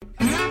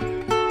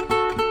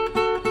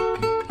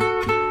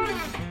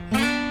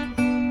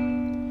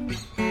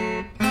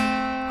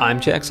I'm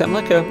Jack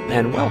Zemlicka,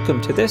 and welcome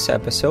to this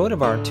episode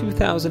of our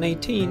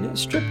 2018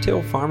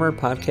 Strip-Till Farmer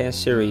podcast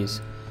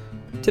series.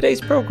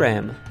 Today's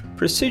program,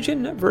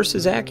 Precision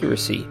versus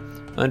Accuracy,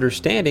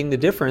 Understanding the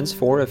Difference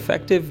for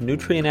Effective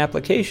Nutrient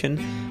Application,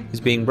 is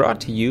being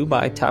brought to you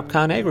by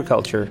Topcon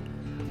Agriculture.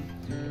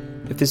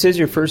 If this is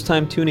your first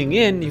time tuning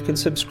in, you can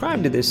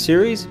subscribe to this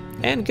series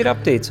and get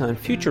updates on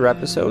future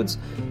episodes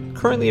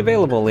currently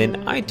available in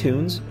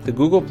iTunes, the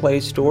Google Play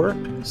Store,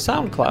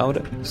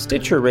 SoundCloud,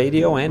 Stitcher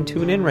Radio, and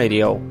TuneIn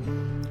Radio.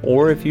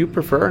 Or if you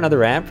prefer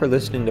another app for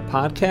listening to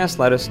podcasts,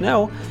 let us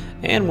know,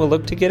 and we'll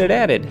look to get it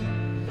added.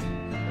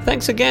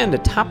 Thanks again to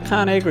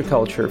Topcon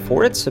Agriculture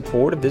for its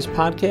support of this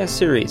podcast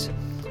series.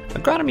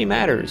 Agronomy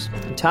matters,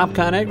 and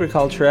Topcon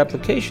Agriculture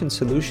application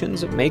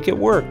solutions make it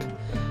work.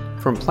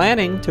 From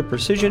planning to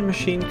precision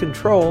machine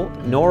control,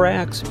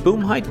 NORAX,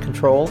 boom height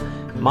control,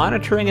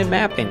 monitoring and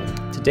mapping,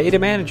 to data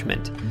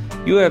management,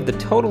 you have the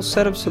total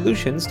set of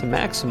solutions to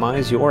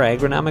maximize your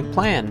agronomic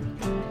plan.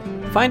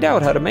 Find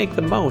out how to make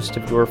the most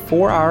of your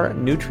 4R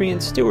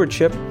nutrient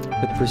stewardship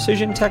with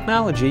precision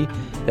technology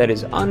that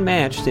is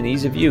unmatched in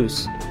ease of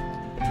use.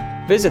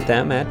 Visit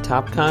them at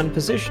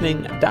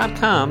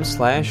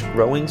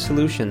topconpositioning.com/growing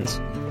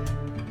solutions.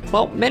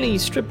 While many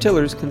strip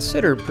tillers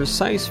consider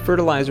precise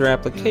fertilizer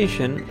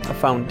application a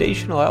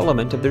foundational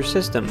element of their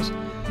systems,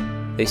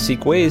 they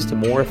seek ways to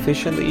more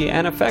efficiently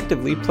and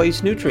effectively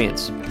place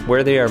nutrients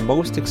where they are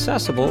most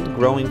accessible to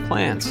growing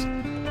plants.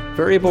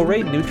 Variable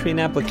rate nutrient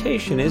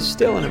application is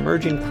still an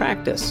emerging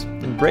practice,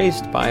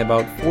 embraced by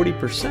about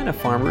 40% of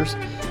farmers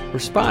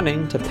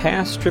responding to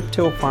past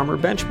strip-till farmer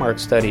benchmark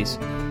studies.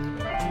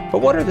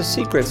 But what are the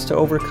secrets to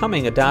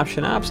overcoming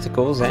adoption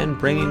obstacles and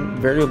bringing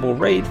variable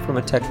rate from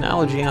a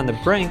technology on the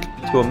brink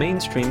to a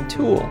mainstream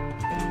tool?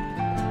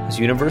 As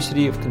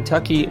University of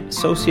Kentucky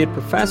Associate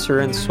Professor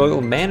and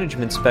Soil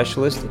Management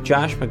Specialist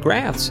Josh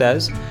McGrath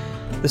says,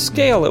 the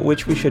scale at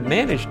which we should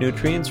manage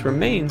nutrients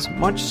remains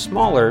much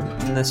smaller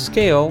than the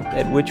scale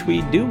at which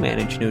we do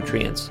manage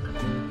nutrients.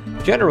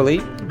 Generally,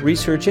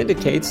 research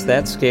indicates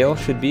that scale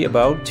should be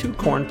about 2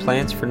 corn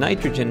plants for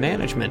nitrogen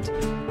management.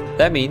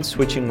 That means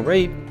switching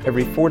rate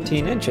every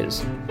 14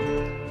 inches.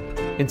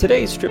 In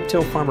today's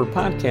Strip-Till Farmer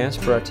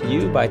podcast brought to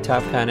you by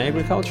Topcon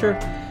Agriculture,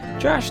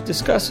 Josh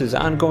discusses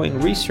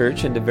ongoing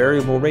research into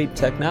variable rate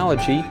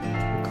technology,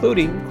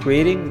 including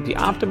creating the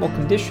optimal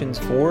conditions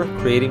for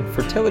creating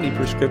fertility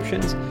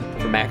prescriptions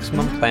for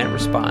maximum plant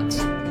response.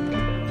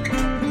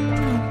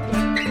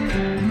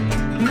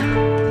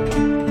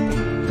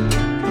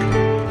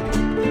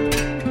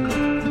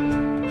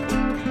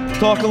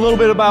 Talk a little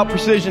bit about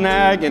precision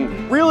ag,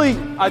 and really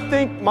I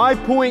think my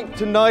point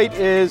tonight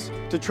is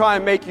to try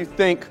and make you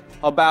think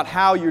about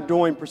how you're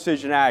doing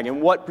precision ag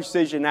and what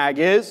precision ag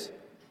is,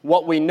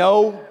 what we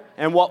know,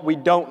 and what we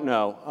don't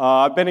know.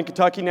 I've been in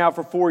Kentucky now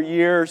for 4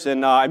 years,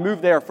 and I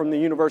moved there from the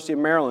University of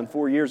Maryland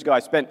 4 years ago. I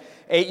spent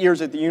 8 years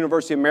at the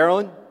University of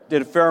Maryland,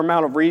 did a fair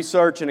amount of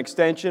research and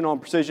extension on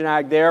precision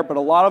ag there, but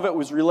a lot of it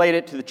was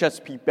related to the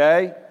Chesapeake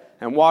Bay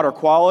and water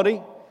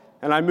quality.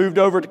 And I moved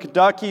over to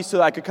Kentucky so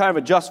that I could kind of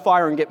adjust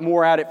fire and get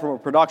more at it from a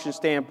production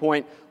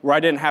standpoint where I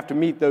didn't have to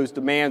meet those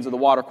demands of the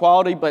water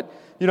quality. But,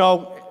 you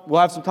know,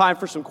 we'll have some time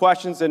for some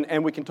questions,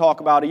 and we can talk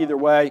about either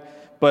way.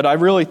 But I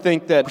really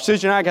think that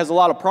precision ag has a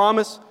lot of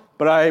promise,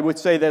 but I would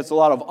say there's a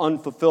lot of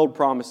unfulfilled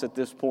promise at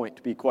this point,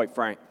 to be quite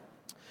frank.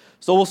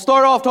 So we'll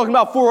start off talking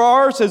about 4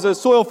 R's. As a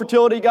soil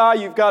fertility guy,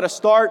 you've got to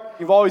start.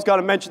 You've always got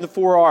to mention the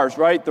 4 R's,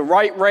 right? The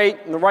right rate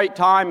and the right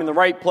time and the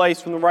right place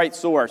from the right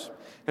source.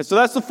 And so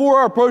that's the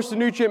 4R approach to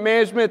nutrient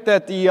management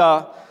that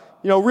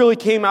really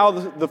came out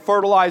of the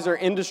fertilizer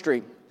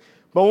industry.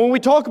 But when we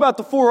talk about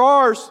the 4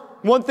 R's,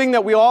 one thing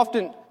that we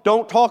often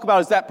don't talk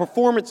about is that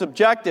performance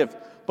objective.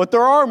 But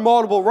there are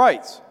multiple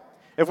rights.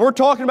 If we're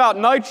talking about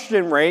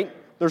nitrogen rate,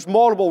 there's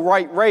multiple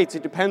right rates.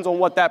 It depends on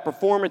what that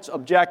performance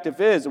objective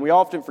is, and we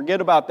often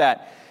forget about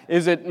that.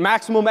 Is it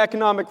maximum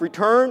economic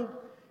return?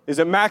 Is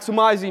it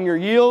maximizing your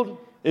yield?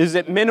 Is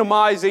it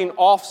minimizing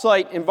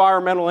off-site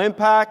environmental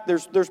impact?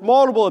 There's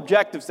multiple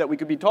objectives that we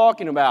could be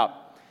talking about.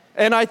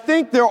 And I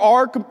think there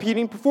are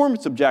competing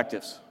performance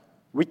objectives.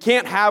 We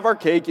can't have our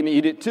cake and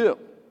eat it too.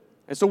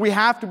 And so we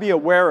have to be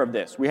aware of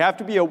this. We have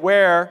to be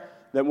aware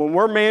that when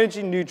we're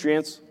managing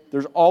nutrients,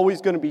 there's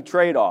always going to be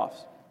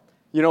trade-offs.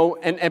 You know,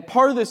 and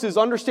part of this is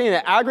understanding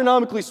that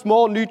agronomically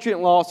small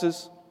nutrient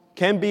losses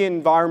can be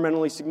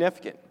environmentally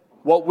significant.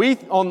 What we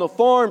on the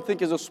farm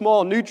think is a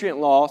small nutrient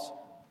loss,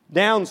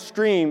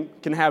 downstream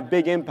can have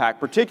big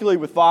impact, particularly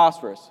with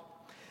phosphorus.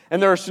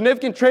 And there are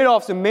significant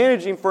trade-offs in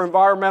managing for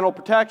environmental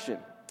protection.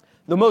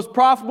 The most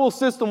profitable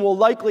system will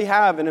likely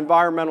have an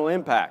environmental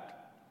impact.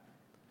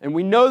 And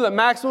we know that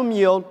maximum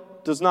yield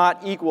does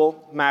not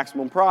equal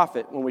maximum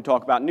profit when we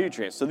talk about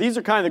nutrients. So these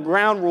are kind of the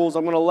ground rules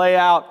I'm going to lay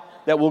out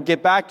that we'll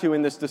get back to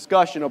in this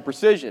discussion of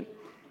precision.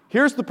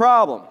 Here's the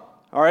problem,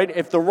 all right?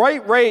 If the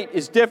right rate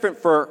is different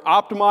for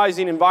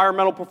optimizing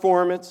environmental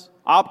performance,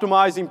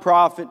 optimizing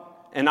profit,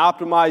 and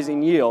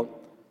optimizing yield,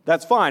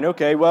 that's fine.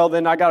 Okay, well,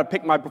 then I got to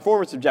pick my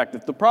performance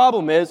objective. The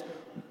problem is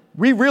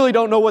we really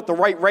don't know what the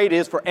right rate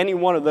is for any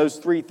one of those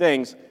three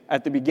things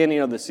at the beginning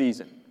of the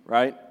season,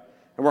 right?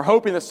 And we're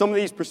hoping that some of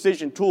these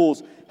precision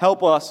tools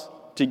help us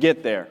to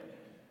get there.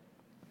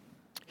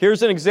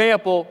 Here's an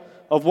example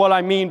of what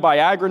I mean by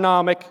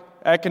agronomic,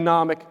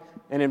 economic,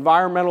 and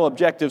environmental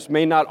objectives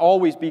may not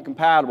always be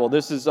compatible.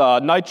 This is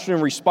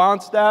nitrogen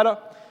response data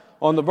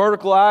on the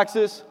vertical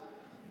axis.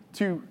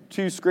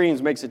 Two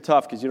screens makes it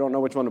tough because you don't know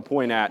which one to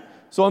point at.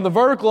 So on the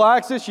vertical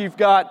axis, you've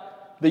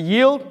got the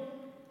yield.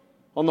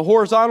 On the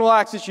horizontal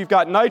axis, you've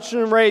got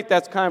nitrogen rate.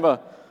 That's kind of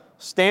a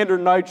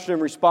standard nitrogen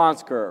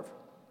response curve.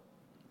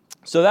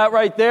 So that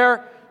right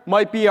there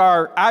might be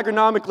our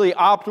agronomically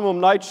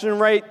optimum nitrogen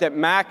rate that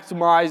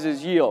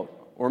maximizes yield.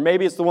 Or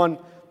maybe it's the one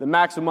that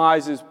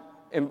maximizes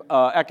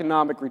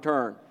economic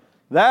return.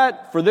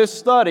 That, for this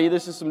study,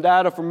 this is some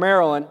data from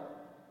Maryland,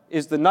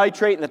 is the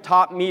nitrate in the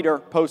top meter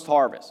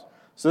post-harvest.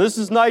 So this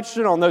is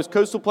nitrogen on those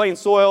coastal plain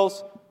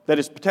soils that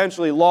is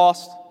potentially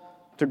lost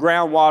to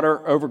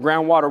groundwater over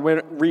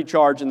groundwater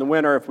recharge in the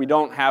winter if we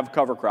don't have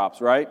cover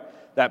crops, right?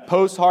 That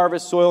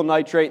post-harvest soil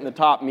nitrate in the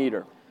top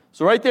meter.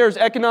 So right there is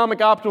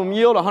economic optimum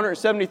yield,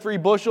 173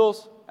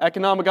 bushels.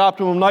 Economic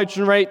optimum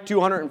nitrogen rate,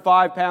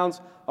 205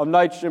 pounds of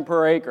nitrogen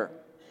per acre.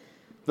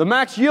 The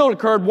max yield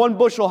occurred 1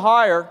 bushel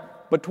higher,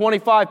 but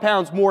 25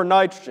 pounds more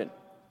nitrogen.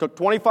 Took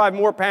 25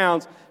 more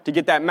pounds to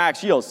get that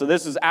max yield. So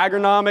this is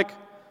agronomic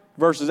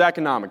versus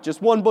economic.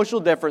 Just 1 bushel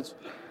difference,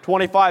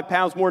 25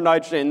 pounds more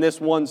nitrogen in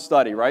this one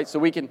study, right? So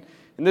we can,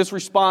 in this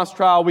response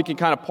trial, we can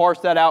kind of parse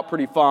that out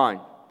pretty fine.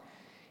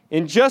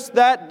 In just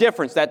that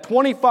difference, that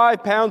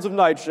 25 pounds of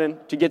nitrogen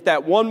to get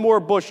that 1 more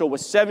bushel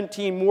with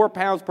 17 more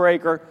pounds per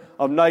acre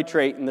of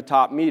nitrate in the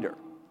top meter.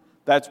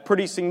 That's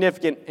pretty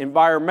significant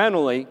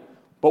environmentally,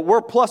 but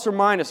we're plus or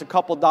minus a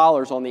couple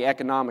dollars on the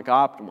economic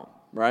optimum,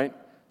 right?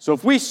 So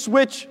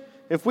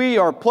if we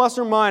are plus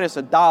or minus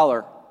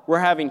 $1, we're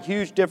having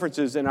huge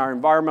differences in our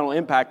environmental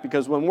impact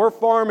because when we're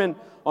farming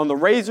on the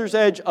razor's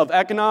edge of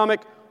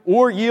economic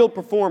or yield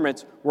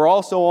performance, we're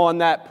also on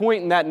that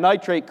point in that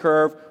nitrate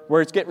curve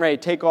where it's getting ready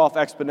to take off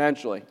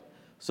exponentially.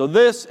 So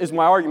this is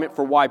my argument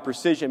for why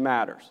precision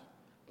matters.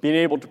 Being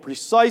able to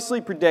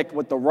precisely predict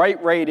what the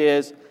right rate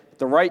is at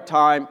the right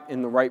time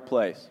in the right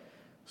place.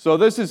 So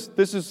this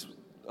is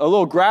a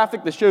little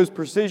graphic that shows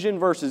precision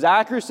versus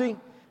accuracy.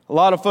 A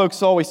lot of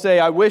folks always say,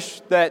 I wish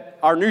that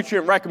our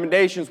nutrient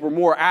recommendations were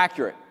more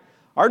accurate.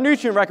 Our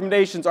nutrient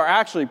recommendations are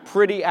actually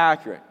pretty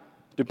accurate.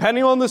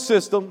 Depending on the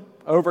system,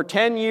 over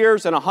 10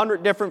 years and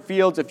 100 different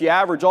fields, if you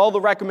average all the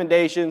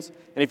recommendations,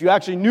 and if you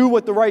actually knew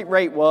what the right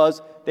rate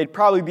was, they'd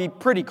probably be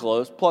pretty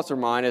close, plus or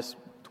minus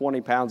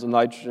 20 pounds of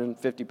nitrogen,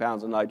 50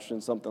 pounds of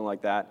nitrogen, something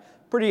like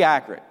that. Pretty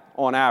accurate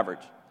on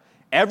average.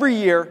 Every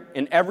year,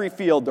 in every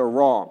field, they're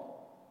wrong.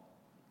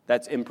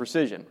 That's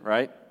imprecision,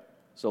 right?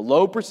 So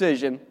low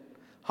precision,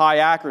 high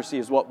accuracy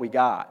is what we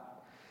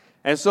got.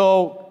 And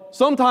so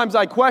sometimes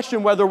I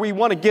question whether we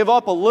want to give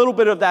up a little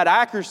bit of that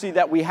accuracy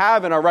that we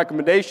have in our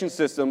recommendation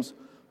systems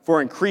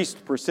for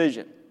increased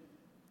precision.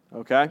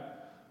 Okay?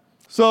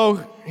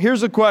 So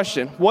here's a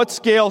question. What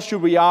scale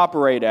should we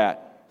operate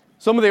at?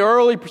 Some of the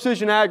early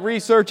precision ag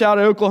research out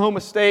of Oklahoma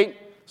State,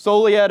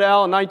 Soley et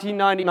al. In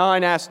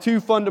 1999 asked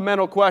two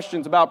fundamental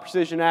questions about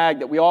precision ag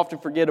that we often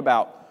forget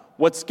about.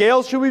 What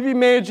scale should we be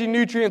managing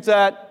nutrients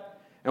at?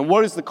 And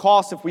what is the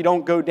cost if we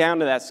don't go down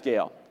to that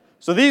scale?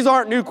 So these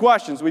aren't new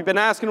questions. We've been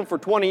asking them for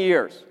 20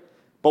 years,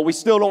 but we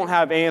still don't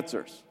have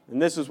answers.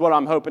 And this is what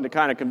I'm hoping to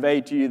kind of convey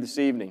to you this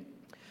evening.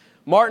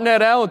 Martin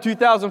et al. In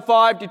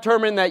 2005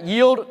 determined that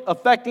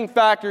yield-affecting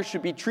factors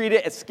should be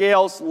treated at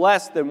scales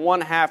less than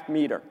 1/2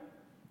 meter.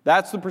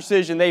 That's the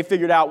precision they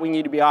figured out we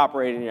need to be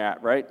operating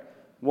at, right?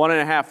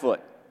 1.5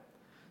 foot.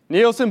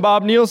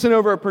 Bob Nielsen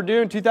over at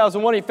Purdue in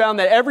 2001, he found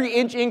that every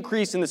inch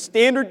increase in the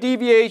standard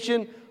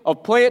deviation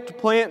of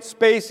plant-to-plant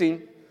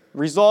spacing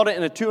resulted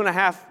in a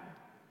 2.5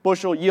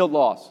 bushel yield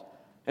loss.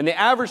 And the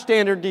average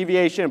standard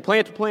deviation in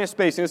plant-to-plant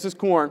spacing, this is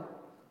corn,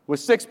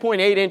 was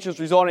 6.8 inches,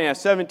 resulting in a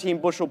 17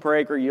 bushel per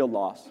acre yield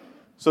loss.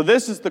 So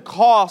this is the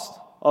cost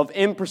of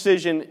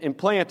imprecision in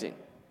planting.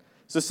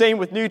 It's the same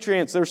with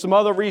nutrients. There's some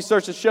other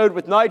research that showed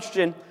with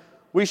nitrogen,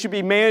 we should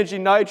be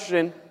managing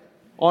nitrogen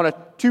on a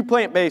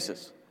 2-plant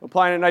basis,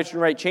 applying a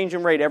nitrogen rate,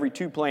 changing rate every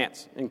 2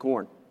 plants in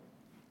corn.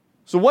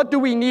 So what do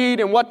we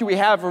need and what do we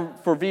have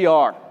for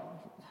VR?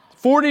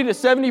 40 to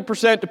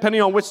 70%,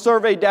 depending on which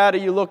survey data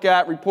you look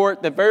at,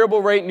 report that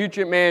variable rate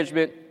nutrient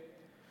management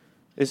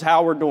is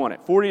how we're doing it.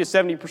 40 to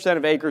 70%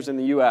 of acres in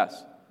the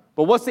U.S.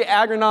 But what's the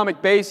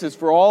agronomic basis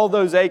for all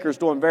those acres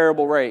doing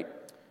variable rate?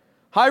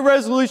 High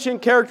resolution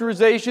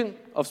characterization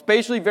of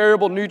spatially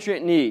variable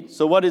nutrient need.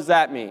 So what does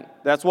that mean?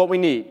 That's what we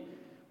need.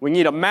 We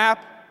need a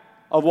map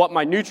of what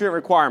my nutrient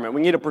requirement.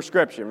 We need a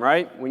prescription,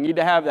 right? We need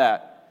to have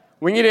that.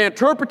 We need an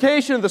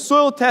interpretation of the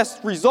soil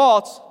test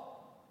results.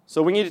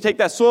 So we need to take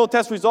that soil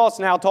test results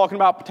now, talking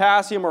about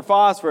potassium or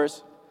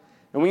phosphorus,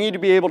 and we need to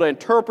be able to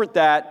interpret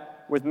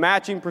that with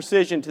matching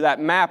precision to that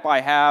map I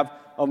have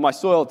of my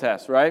soil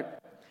test, right?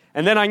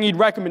 And then I need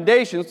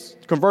recommendations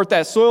to convert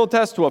that soil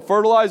test to a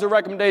fertilizer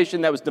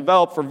recommendation that was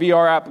developed for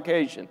VR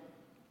application.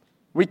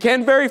 We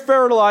can vary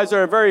fertilizer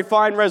at a very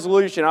fine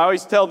resolution. I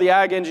always tell the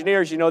ag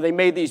engineers, they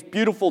made these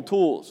beautiful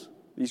tools,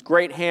 these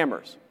great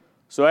hammers.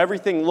 So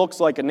everything looks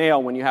like a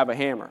nail when you have a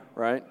hammer,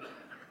 right?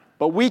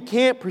 But we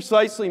can't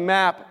precisely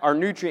map our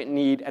nutrient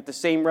need at the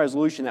same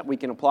resolution that we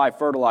can apply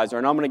fertilizer,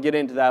 and I'm going to get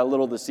into that a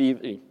little this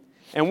evening.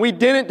 And we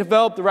didn't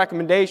develop the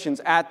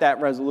recommendations at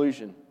that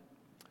resolution.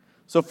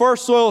 So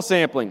first, soil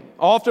sampling.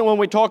 Often when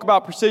we talk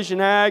about precision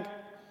ag,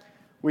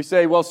 we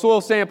say, well, soil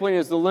sampling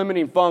is the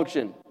limiting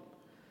function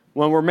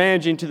when we're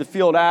managing to the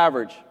field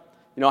average.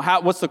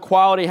 What's the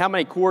quality? How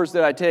many cores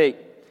did I take?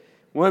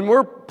 When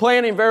we're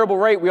planning variable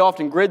rate, we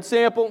often grid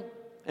sample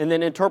and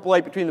then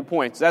interpolate between the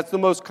points. That's the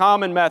most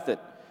common method.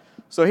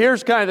 So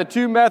here's kind of the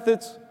two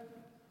methods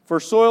for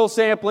soil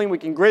sampling. We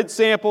can grid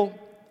sample,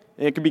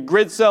 and it can be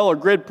grid cell or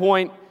grid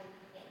point.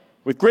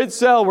 With grid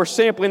cell, we're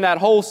sampling that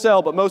whole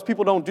cell, but most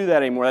people don't do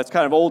that anymore. That's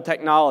kind of old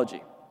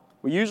technology.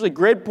 We usually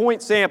grid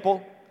point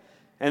sample,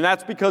 and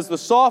that's because the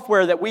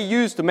software that we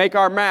use to make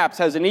our maps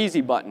has an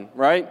easy button,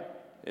 right?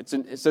 It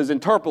says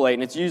interpolate,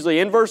 and it's usually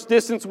inverse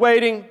distance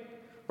weighting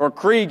or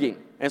Kriging.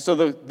 And so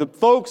the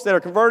folks that are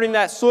converting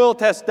that soil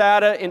test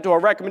data into a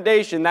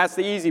recommendation, that's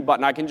the easy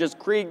button. I can just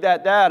Krieg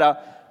that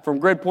data from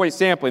grid point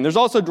sampling. There's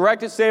also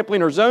directed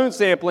sampling or zone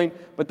sampling,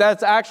 but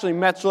that's actually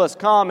much less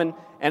common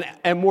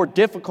and more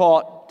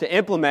difficult to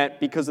implement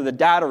because of the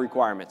data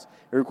requirements.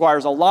 It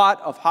requires a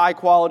lot of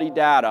high-quality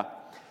data.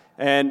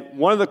 And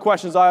one of the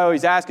questions I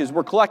always ask is,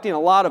 we're collecting a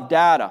lot of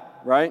data,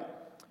 right?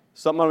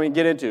 Something I'm going to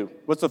get into.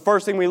 What's the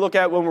first thing we look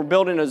at when we're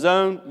building a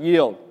zone?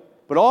 Yield.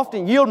 But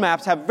often yield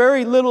maps have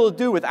very little to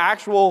do with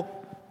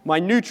my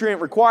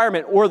nutrient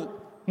requirement or,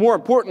 more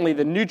importantly,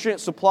 the nutrient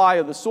supply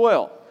of the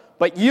soil.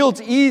 But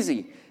yield's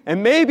easy.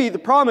 And maybe the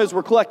problem is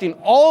we're collecting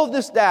all of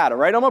this data,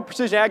 right? I'm a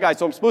precision ag guy,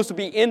 so I'm supposed to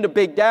be into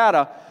big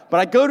data. But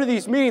I go to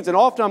these meetings, and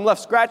often I'm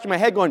left scratching my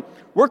head going,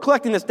 we're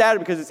collecting this data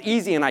because it's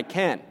easy and I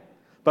can.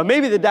 But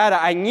maybe the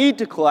data I need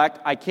to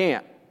collect, I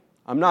can't.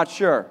 I'm not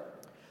sure.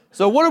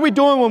 So what are we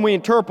doing when we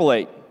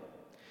interpolate?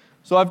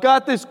 So I've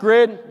got this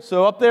grid.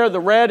 So up there, the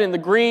red and the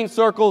green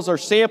circles are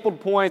sampled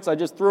points. I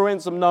just threw in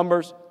some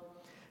numbers.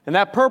 And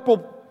that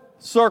purple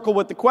circle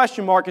with the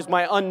question mark is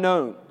my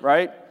unknown,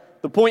 right?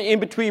 The point in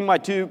between my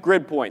two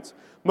grid points.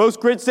 Most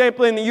grid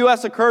sampling in the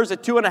U.S. occurs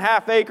at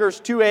 2.5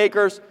 acres, 2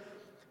 acres.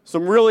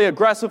 Some really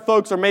aggressive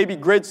folks are maybe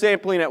grid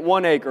sampling at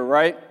 1 acre,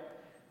 right?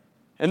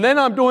 And then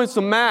I'm doing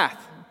some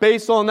math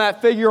based on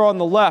that figure on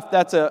the left.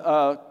 That's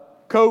a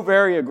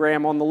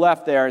covariogram on the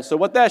left there. And so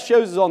what that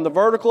shows is on the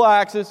vertical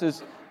axis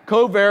is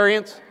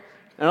covariance,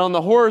 and on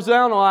the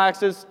horizontal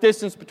axis,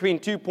 distance between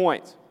 2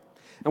 points.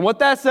 And what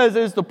that says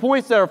is the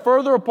points that are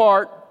further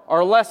apart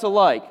are less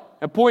alike,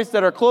 and points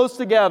that are close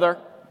together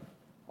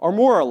are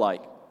more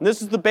alike. And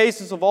this is the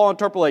basis of all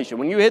interpolation.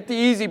 When you hit the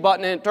easy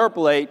button and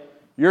interpolate,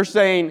 you're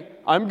saying,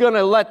 I'm going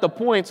to let the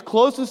points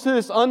closest to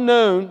this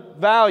unknown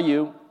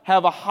value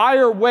have a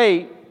higher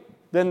weight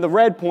than the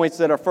red points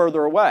that are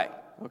further away.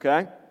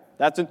 Okay?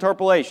 That's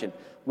interpolation.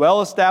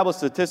 Well-established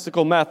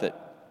statistical method.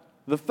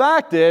 The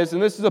fact is,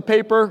 and this is a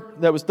paper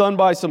that was done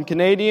by some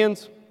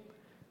Canadians,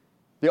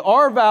 the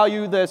R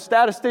value the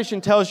statistician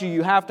tells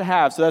you have to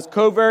have, so that's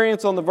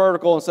covariance on the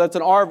vertical, and so that's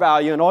an R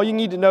value, and all you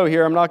need to know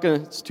here,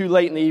 it's too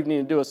late in the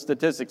evening to do a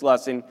statistics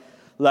lesson,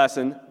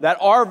 that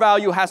R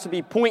value has to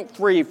be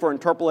 0.3 for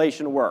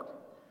interpolation to work.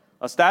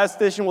 A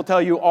statistician will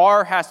tell you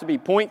R has to be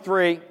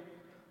 0.3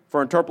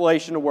 for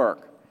interpolation to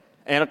work.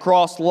 And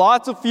across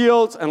lots of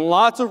fields and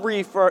lots of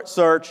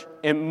research,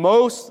 in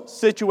most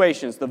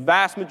situations, the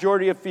vast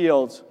majority of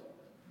fields,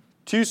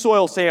 2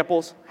 soil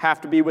samples have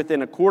to be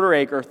within a 1/4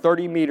 acre,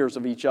 30 meters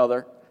of each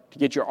other to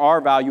get your R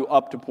value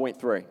up to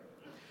 0.3.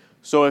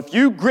 So if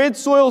you grid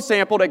soil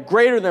sampled at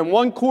greater than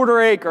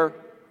 1/4 acre,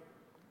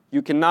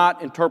 you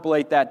cannot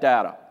interpolate that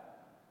data.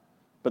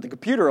 But the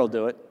computer will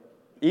do it.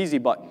 Easy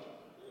button,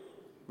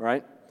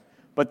 right?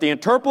 But the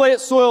interpolated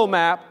soil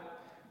map,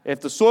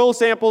 if the soil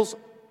samples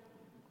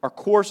are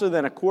coarser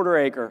than a 1/4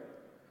 acre,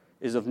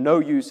 is of no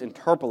use.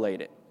 Interpolate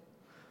it.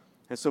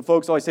 And so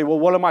folks always say, well,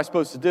 what am I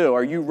supposed to do?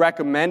 Are you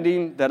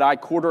recommending that I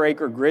 1/4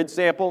 acre grid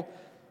sample?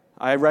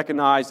 I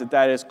recognize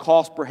that is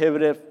cost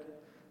prohibitive,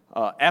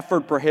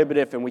 effort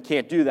prohibitive, and we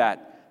can't do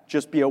that.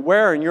 Just be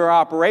aware in your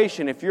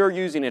operation, if you're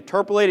using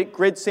interpolated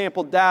grid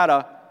sample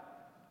data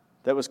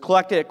that was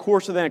collected at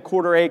coarser than a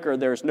 1/4 acre,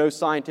 there's no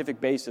scientific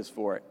basis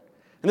for it.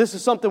 And this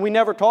is something we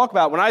never talk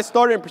about. When I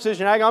started in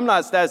precision ag, I'm not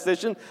a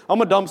statistician.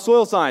 I'm a dumb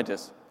soil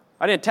scientist.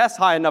 I didn't test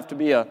high enough to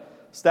be a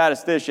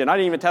statistician. I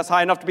didn't even test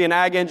high enough to be an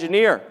ag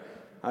engineer.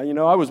 I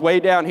was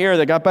way down here.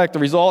 They got back the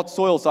results,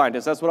 soil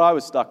scientist. That's what I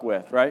was stuck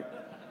with, right?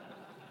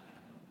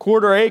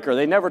 1/4 acre.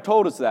 They never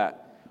told us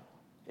that.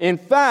 In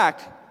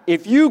fact,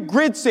 if you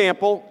grid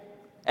sample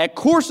at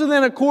coarser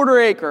than a 1/4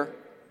 acre,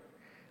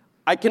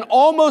 I can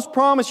almost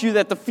promise you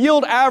that the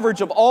field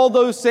average of all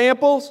those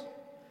samples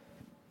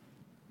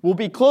will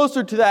be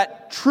closer to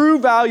that true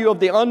value of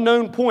the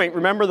unknown point,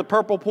 remember the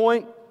purple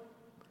point,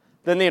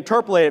 than the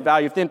interpolated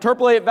value. If the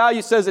interpolated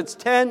value says it's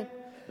 10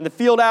 and the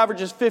field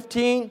average is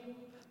 15,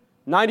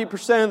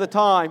 90% of the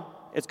time,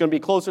 It's going to be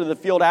closer to the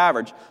field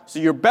average. So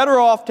you're better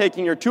off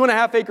taking your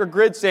 2.5-acre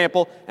grid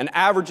sample and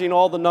averaging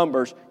all the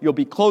numbers. You'll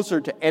be closer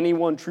to any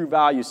one true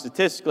value.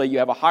 Statistically, you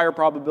have a higher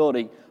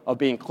probability of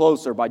being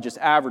closer by just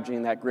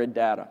averaging that grid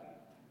data.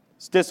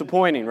 It's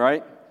disappointing,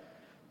 right?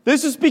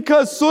 This is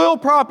because soil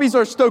properties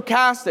are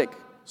stochastic.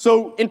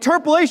 So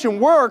interpolation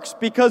works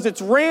because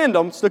it's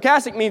random.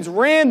 Stochastic means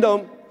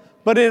random,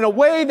 but in a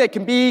way that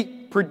can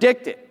be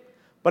predicted.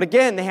 But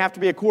again, they have to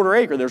be a 1/4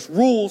 acre. There's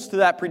rules to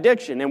that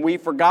prediction, and we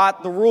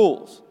forgot the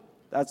rules.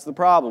 That's the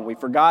problem. We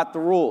forgot the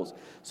rules.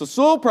 So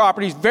soil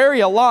properties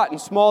vary a lot in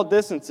small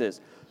distances.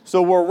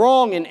 So we're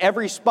wrong in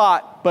every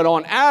spot, but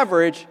on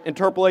average,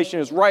 interpolation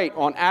is right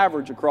on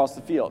average across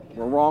the field.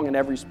 We're wrong in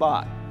every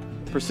spot.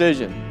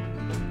 Precision.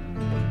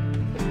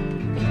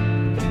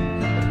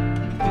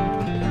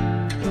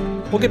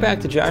 We'll get back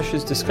to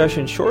Josh's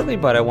discussion shortly,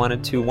 but I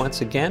wanted to once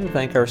again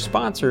thank our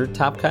sponsor,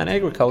 Topcon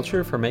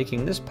Agriculture, for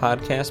making this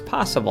podcast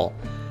possible.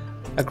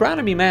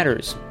 Agronomy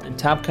matters, and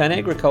Topcon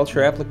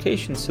Agriculture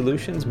application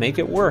solutions make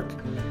it work.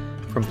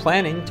 From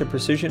planning to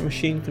precision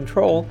machine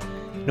control,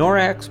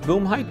 NORAX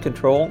boom height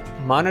control,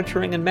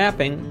 monitoring and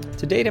mapping,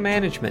 to data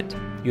management,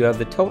 you have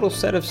the total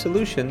set of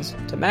solutions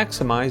to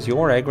maximize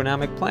your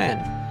agronomic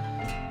plan.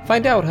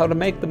 Find out how to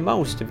make the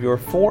most of your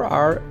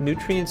 4R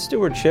nutrient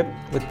stewardship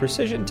with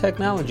precision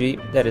technology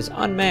that is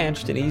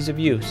unmatched in ease of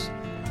use.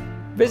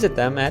 Visit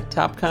them at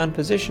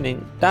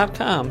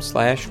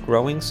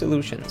topconpositioning.com/growing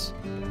solutions.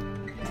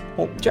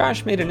 Well,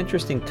 Josh made an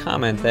interesting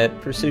comment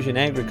that precision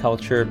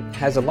agriculture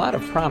has a lot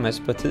of promise,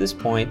 but to this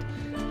point,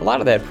 a lot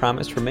of that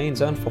promise remains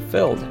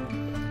unfulfilled.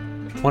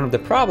 One of the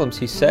problems,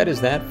 he said,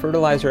 is that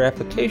fertilizer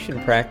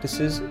application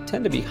practices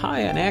tend to be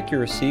high on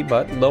accuracy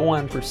but low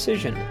on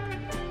precision.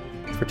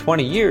 For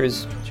 20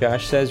 years,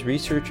 Josh says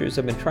researchers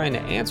have been trying to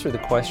answer the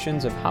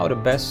questions of how to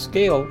best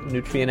scale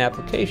nutrient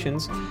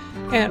applications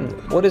and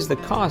what is the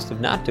cost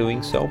of not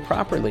doing so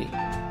properly.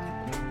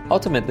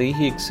 Ultimately,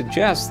 he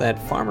suggests that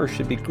farmers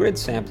should be grid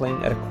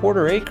sampling at a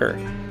 1/4 acre,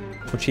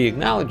 which he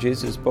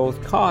acknowledges is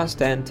both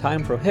cost and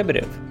time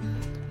prohibitive.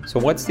 So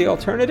what's the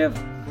alternative?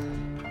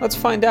 Let's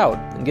find out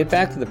and get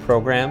back to the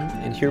program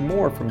and hear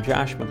more from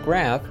Josh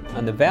McGrath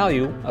on the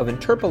value of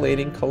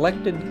interpolating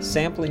collected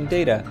sampling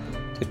data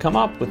to come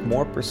up with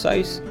more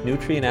precise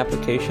nutrient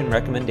application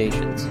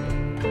recommendations.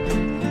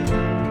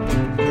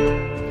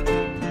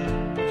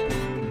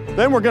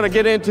 Then we're going to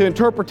get into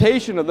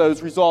interpretation of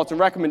those results and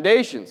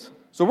recommendations.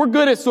 So we're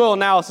good at soil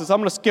analysis. I'm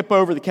going to skip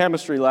over the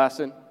chemistry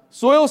lesson.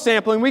 Soil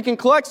sampling, we can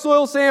collect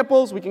soil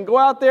samples, we can go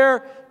out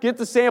there, get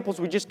the samples,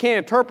 we just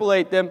can't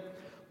interpolate them.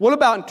 What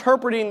about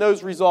interpreting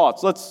those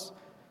results? Let's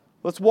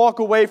walk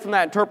away from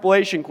that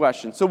interpolation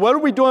question. So what are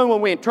we doing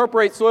when we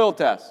interpolate soil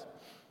tests?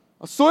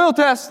 A soil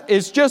test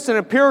is just an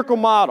empirical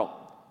model.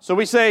 So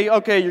we say,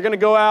 okay, you're going to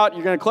go out,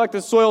 you're going to collect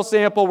this soil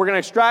sample, we're going to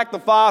extract the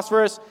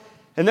phosphorus,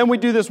 and then we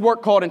do this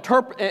work called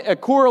a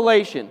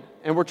correlation.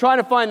 And we're trying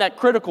to find that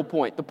critical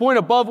point, the point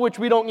above which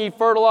we don't need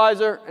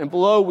fertilizer and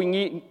below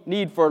we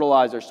need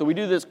fertilizer. So we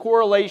do this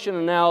correlation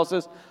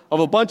analysis of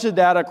a bunch of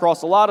data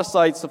across a lot of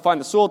sites to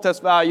find the soil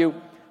test value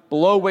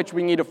below which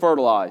we need to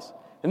fertilize.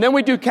 And then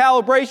we do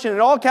calibration, and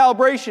all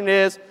calibration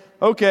is,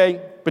 okay,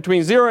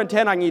 between 0 and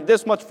 10 I need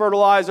this much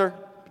fertilizer,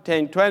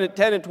 between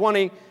 10 and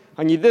 20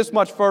 I need this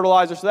much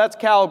fertilizer, so that's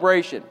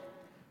calibration.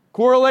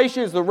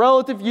 Correlation is the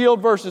relative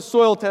yield versus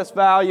soil test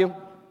value,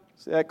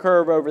 see that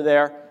curve over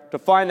there, to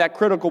find that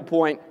critical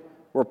point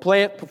where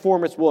plant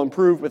performance will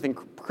improve with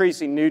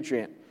increasing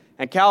nutrient.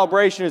 And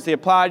calibration is the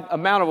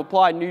amount of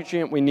applied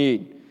nutrient we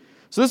need.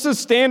 So this is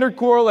standard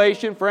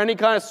correlation for any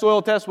kind of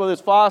soil test, whether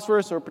it's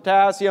phosphorus or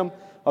potassium,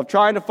 of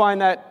trying to find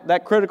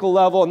that critical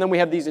level. And then we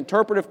have these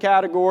interpretive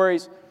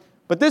categories.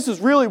 But this is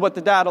really what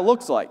the data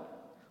looks like.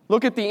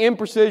 Look at the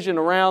imprecision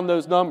around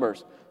those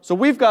numbers. So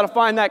we've got to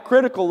find that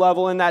critical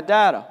level in that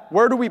data.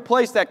 Where do we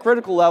place that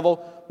critical level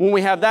when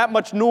we have that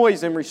much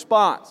noise in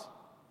response?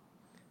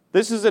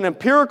 This is an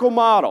empirical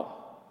model.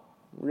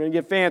 We're going to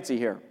get fancy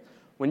here.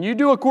 When you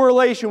do a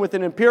correlation with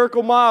an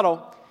empirical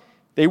model,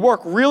 they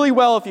work really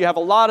well if you have a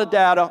lot of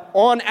data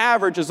on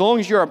average, as long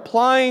as you're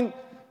applying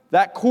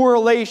that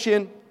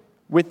correlation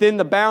within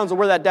the bounds of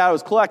where that data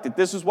was collected.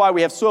 This is why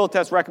we have soil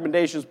test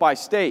recommendations by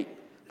state.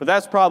 But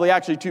that's probably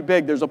actually too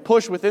big. There's a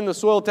push within the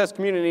soil test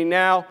community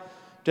now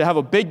to have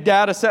a big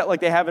data set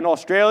like they have in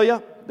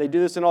Australia. They do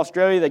this in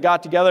Australia. They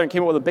got together and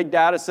came up with a big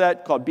data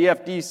set called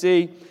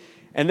BFDC.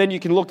 And then you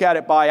can look at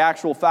it by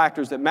actual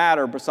factors that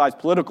matter besides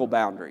political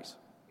boundaries,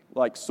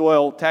 like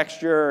soil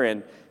texture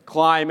and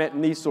climate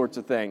and these sorts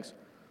of things.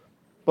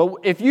 But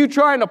if you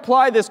try and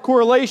apply this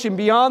correlation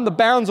beyond the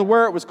bounds of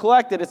where it was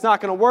collected, it's not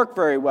going to work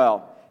very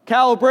well.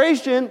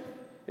 Calibration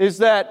is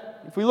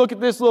that, if we look at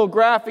this little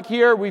graphic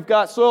here, we've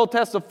got soil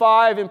tests of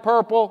 5 in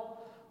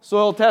purple,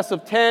 soil tests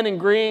of 10 in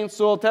green,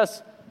 soil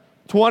tests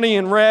 20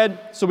 in red.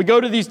 So we go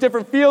to these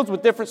different fields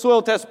with different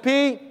soil test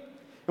P,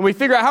 and we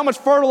figure out how much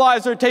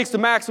fertilizer it takes to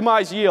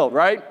maximize yield,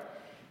 right?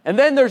 And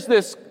then there's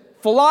this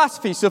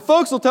philosophy. So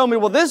folks will tell me,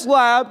 well, this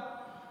lab,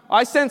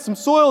 I sent some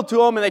soil to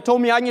them, and they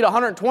told me I need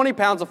 120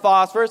 pounds of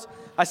phosphorus.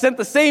 I sent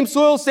the same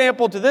soil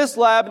sample to this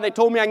lab, and they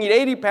told me I need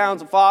 80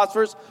 pounds of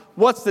phosphorus.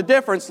 What's the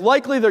difference?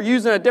 Likely they're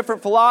using a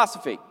different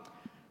philosophy.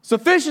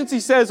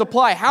 Sufficiency says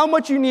apply how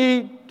much you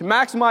need to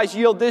maximize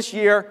yield this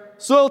year,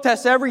 soil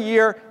test every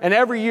year, and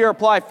every year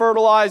apply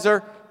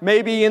fertilizer,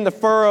 maybe in the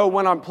furrow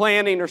when I'm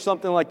planting or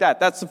something like that.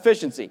 That's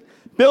sufficiency.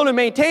 Build and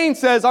maintain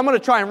says I'm going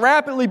to try and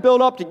rapidly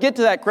build up to get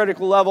to that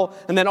critical level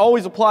and then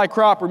always apply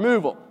crop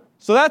removal.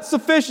 So that's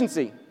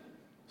sufficiency.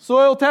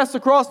 Soil test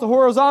across the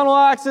horizontal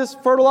axis,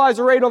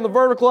 fertilizer rate on the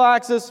vertical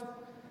axis.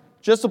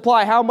 Just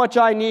apply how much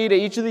I need at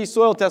each of these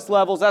soil test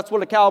levels. That's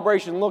what a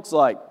calibration looks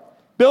like.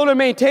 Build and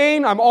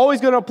maintain, I'm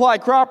always going to apply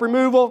crop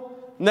removal,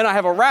 and then I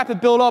have a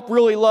rapid build-up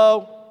really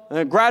low, and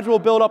a gradual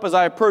build-up as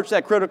I approach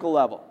that critical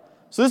level.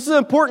 So this is an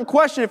important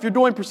question if you're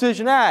doing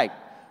precision ag.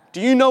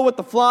 Do you know what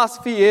the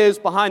philosophy is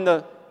behind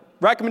the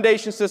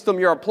recommendation system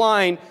you're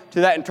applying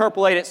to that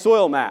interpolated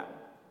soil map?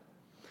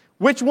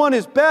 Which one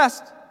is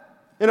best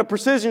in a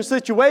precision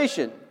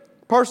situation?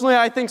 Personally,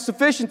 I think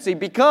sufficiency,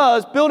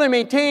 because build and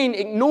maintain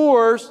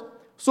ignores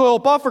soil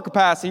buffer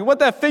capacity. What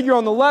that figure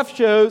on the left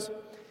shows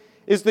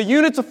is the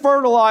units of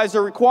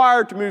fertilizer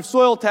required to move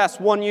soil test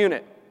 1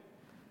 unit.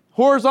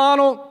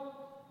 Horizontal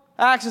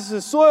axis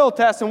is soil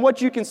test, and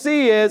what you can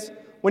see is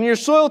when your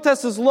soil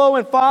test is low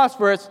in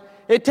phosphorus,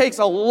 it takes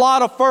a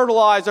lot of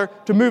fertilizer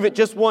to move it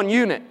just 1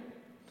 unit.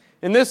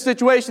 In this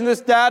situation,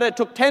 this data, it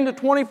took 10 to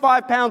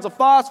 25 pounds of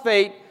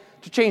phosphate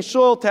to change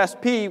soil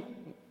test P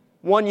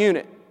 1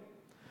 unit.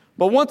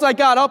 But once I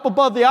got up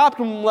above the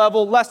optimum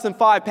level, less than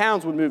 5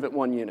 pounds would move it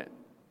 1 unit.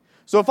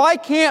 So if I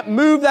can't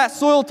move that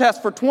soil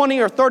test for 20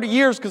 or 30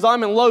 years because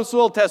I'm in low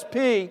soil test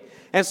P,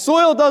 and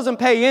soil doesn't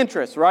pay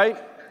interest, right?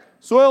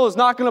 Soil is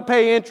not going to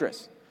pay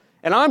interest.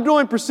 And I'm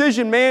doing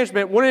precision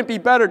management, wouldn't it be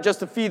better just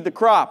to feed the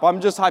crop? I'm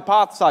just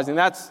hypothesizing.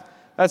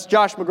 That's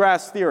Josh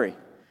McGrath's theory.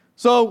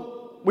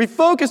 So we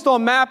focused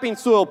on mapping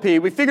soil P.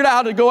 We figured out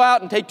how to go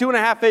out and take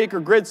 2.5 acre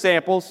grid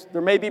samples.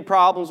 There may be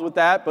problems with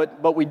that,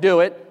 but we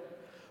do it.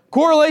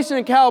 Correlation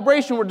and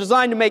calibration were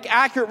designed to make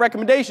accurate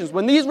recommendations.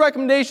 When these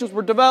recommendations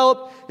were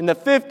developed in the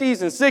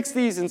 50s and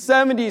 60s and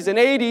 70s and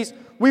 80s,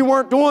 we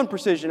weren't doing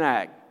precision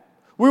ag.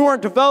 We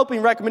weren't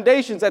developing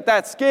recommendations at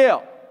that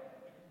scale,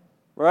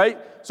 right?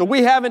 So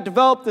we haven't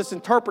developed this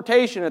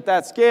interpretation at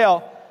that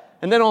scale.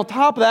 And then on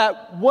top of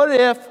that, what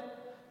if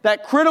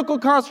that critical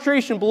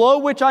concentration below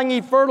which I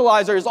need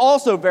fertilizer is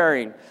also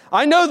varying?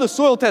 I know the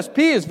soil test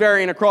P is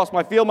varying across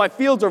my field. My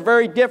fields are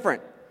very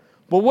different.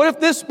 But what if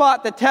this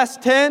spot that tests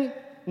 10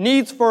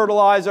 needs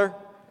fertilizer,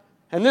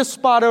 and this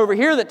spot over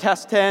here that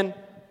tests 10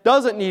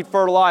 doesn't need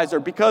fertilizer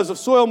because of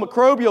soil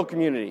microbial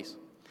communities?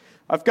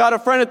 I've got a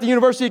friend at the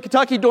University of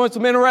Kentucky doing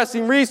some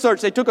interesting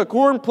research. They took a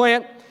corn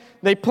plant,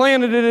 they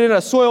planted it in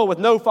a soil with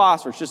no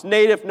phosphorus, just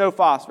native, no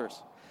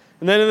phosphorus.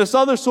 And then in this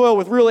other soil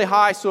with really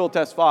high soil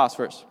test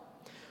phosphorus.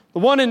 The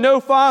one in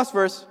no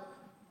phosphorus,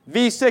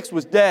 V6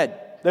 was dead.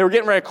 They were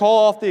getting ready to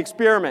call off the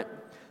experiment.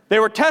 They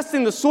were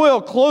testing the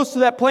soil close to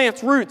that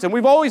plant's roots, and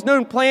we've always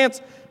known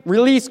plants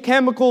release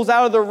chemicals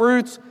out of their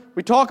roots.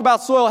 We talk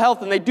about soil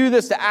health, and they do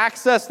this to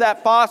access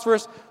that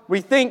phosphorus. We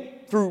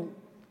think through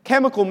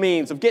chemical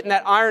means of getting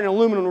that iron and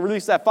aluminum to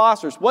release that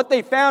phosphorus. What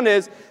they found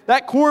is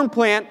that corn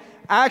plant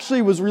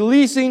actually was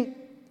releasing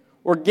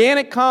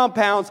organic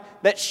compounds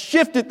that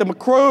shifted the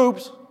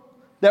microbes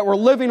that were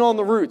living on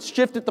the roots,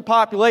 shifted the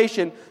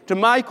population to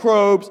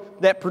microbes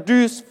that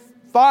produce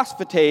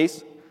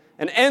phosphatase,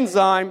 an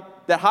enzyme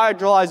that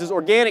hydrolyzes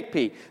organic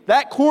P.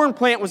 That corn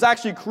plant was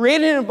actually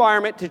creating an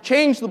environment to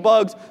change the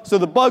bugs so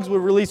the bugs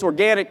would release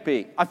organic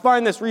P. I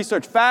find this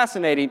research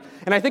fascinating,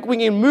 and I think we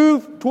can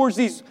move towards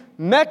these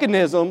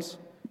mechanisms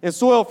in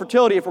soil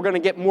fertility if we're going to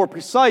get more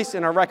precise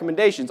in our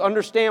recommendations.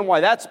 Understand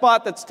why that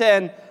spot that's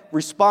 10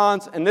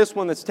 responds and this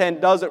one that's 10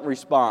 doesn't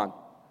respond.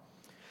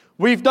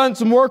 We've done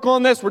some work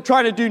on this. We're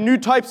trying to do new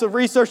types of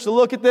research to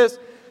look at this.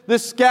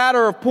 This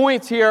scatter of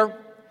points here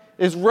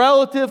is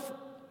relative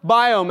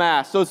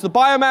biomass. So it's the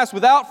biomass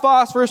without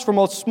phosphorus from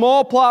a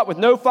small plot with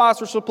no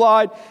phosphorus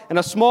applied and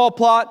a small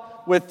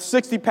plot with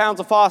 60 pounds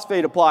of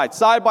phosphate applied,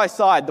 side by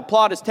side. The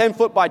plot is 10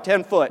 foot by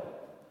 10 foot.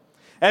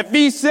 At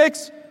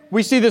V6,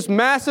 we see this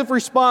massive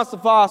response to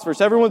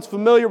phosphorus. Everyone's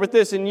familiar with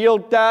this in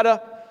yield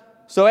data.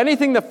 So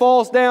anything that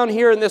falls down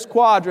here in this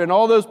quadrant,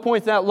 all those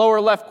points in that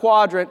lower left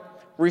quadrant,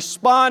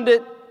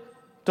 responded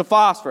to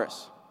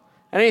phosphorus.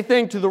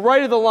 Anything to the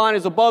right of the line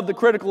is above the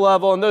critical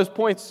level, and those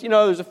points,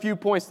 there's a few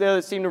points there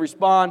that seem to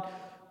respond.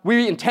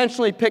 We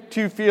intentionally picked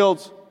 2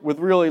 fields with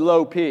really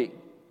low P.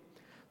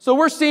 So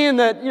we're seeing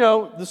that,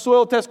 the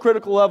soil test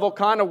critical level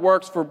kind of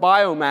works for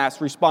biomass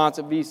response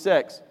at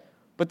V6.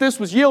 But this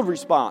was yield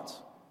response.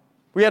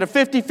 We had a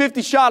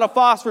 50-50 shot of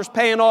phosphorus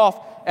paying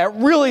off at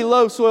really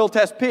low soil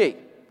test P.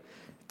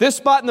 This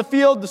spot in the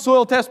field, the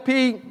soil test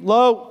P,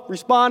 low,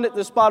 responded.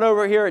 This spot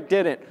over here, it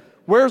didn't.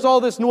 Where's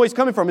all this noise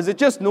coming from? Is it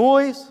just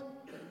noise?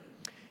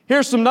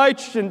 Here's some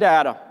nitrogen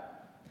data.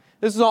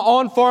 This is an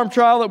on-farm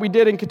trial that we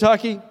did in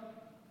Kentucky.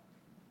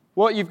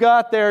 What you've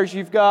got there is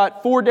you've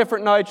got 4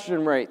 different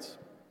nitrogen rates.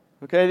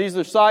 Okay, these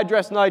are side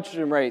dress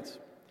nitrogen rates.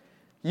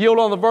 Yield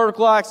on the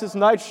vertical axis,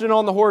 nitrogen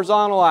on the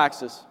horizontal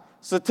axis.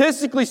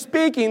 Statistically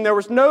speaking, there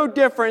was no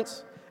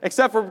difference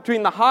except for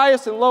between the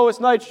highest and lowest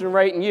nitrogen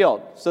rate and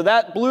yield. So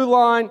that blue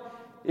line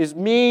is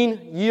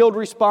mean yield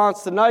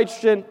response to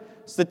nitrogen.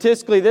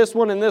 Statistically, this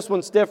one and this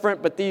one's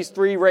different, but these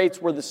three rates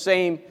were the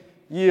same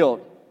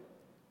yield.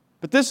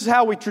 But this is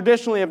how we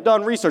traditionally have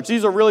done research.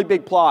 These are really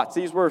big plots.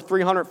 These were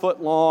 300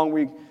 foot long.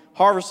 We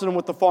harvested them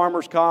with the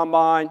farmer's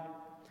combine.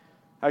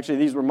 Actually,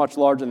 these were much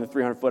larger than the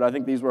 300 foot. I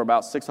think these were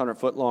about 600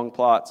 foot long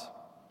plots.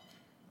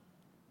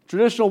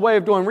 Traditional way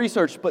of doing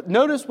research, but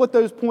notice what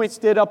those points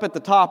did up at the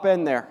top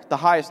end there, the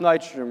highest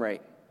nitrogen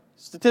rate.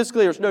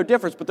 Statistically, there's no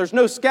difference, but there's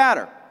no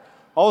scatter.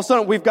 All of a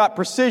sudden, we've got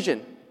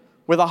precision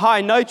with a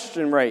high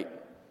nitrogen rate.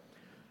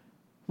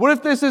 What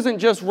if this isn't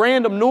just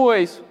random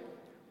noise,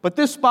 but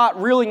this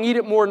spot really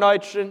needed more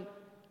nitrogen,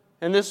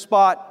 and this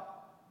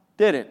spot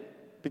didn't,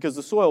 because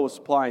the soil was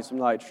supplying some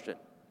nitrogen,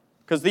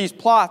 because these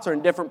plots are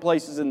in different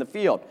places in the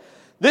field.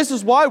 This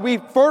is why we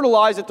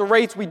fertilize at the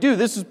rates we do.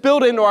 This is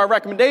built into our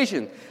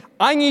recommendation.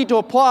 I need to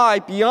apply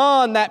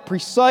beyond that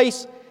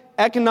precise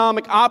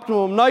economic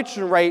optimum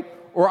nitrogen rate,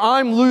 or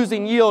I'm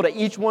losing yield at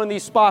each one of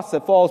these spots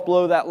that falls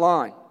below that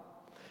line.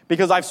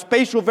 Because I have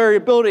spatial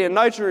variability in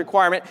nitrogen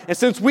requirement, and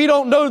since we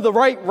don't know the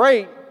right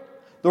rate,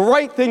 the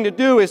right thing to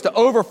do is to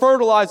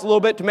over-fertilize a little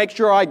bit to make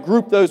sure I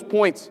group those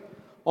points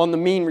on the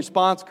mean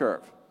response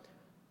curve.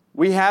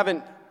 We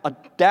haven't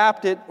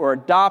adapted or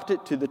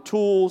adopted to the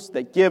tools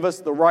that give us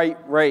the right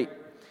rate.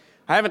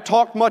 I haven't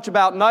talked much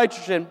about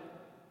nitrogen,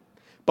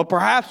 but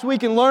perhaps we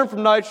can learn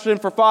from nitrogen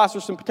for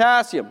phosphorus and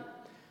potassium.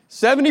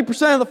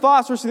 70% of the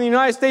phosphorus in the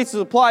United States is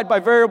applied by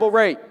variable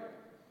rate.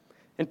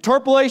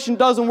 Interpolation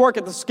doesn't work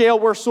at the scale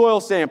we're soil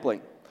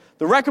sampling.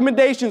 The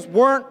recommendations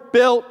weren't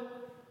built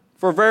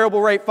for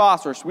variable rate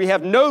phosphorus. We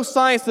have no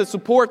science that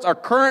supports our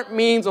current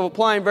means of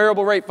applying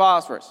variable rate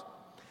phosphorus.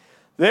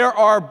 There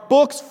are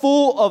books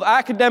full of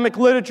academic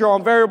literature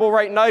on variable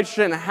rate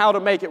nitrogen and how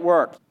to make it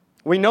work.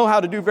 We know how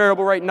to do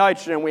variable rate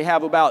nitrogen, and we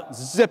have about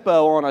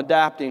Zippo on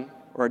adopting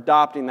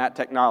that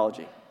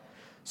technology.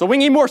 So we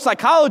need more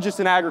psychologists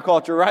in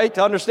agriculture, right,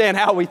 to understand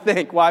how we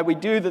think, why we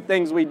do the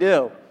things we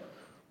do.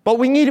 But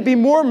we need to be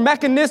more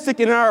mechanistic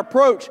in our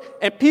approach.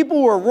 And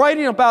people were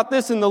writing about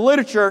this in the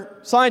literature,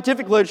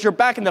 scientific literature,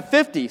 back in the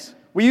 50s.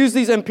 We use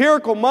these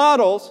empirical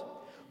models,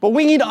 but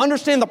we need to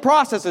understand the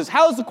processes.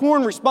 How is the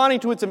corn responding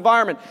to its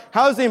environment?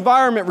 How is the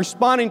environment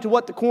responding to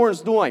what the corn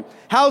is doing?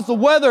 How is the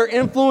weather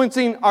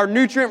influencing our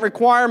nutrient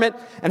requirement?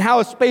 And how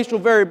is spatial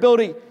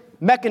variability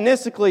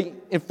mechanistically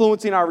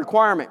influencing our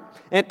requirement?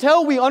 And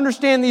until we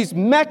understand these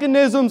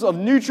mechanisms of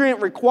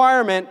nutrient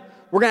requirement,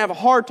 we're going to have a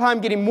hard time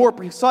getting more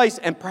precise,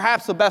 and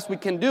perhaps the best we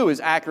can do is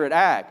accurate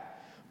ag.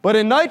 But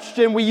in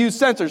nitrogen, we use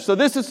sensors. So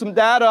this is some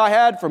data I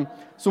had from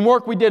some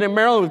work we did in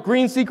Maryland with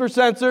GreenSeeker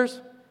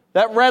sensors.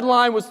 That red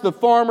line was the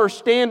farmer's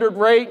standard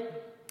rate,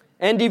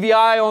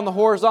 NDVI on the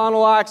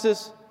horizontal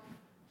axis,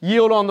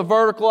 yield on the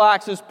vertical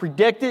axis,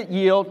 predicted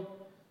yield.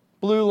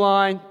 Blue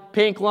line,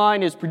 pink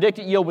line is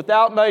predicted yield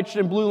without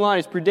nitrogen. Blue line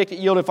is predicted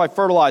yield if I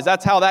fertilize.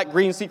 That's how that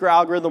GreenSeeker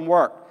algorithm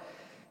worked.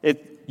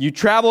 You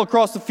travel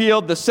across the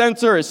field, the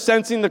sensor is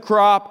sensing the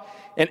crop,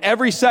 and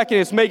every second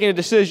it's making a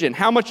decision.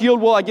 How much yield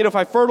will I get if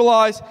I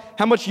fertilize?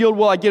 How much yield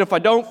will I get if I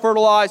don't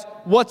fertilize?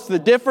 What's the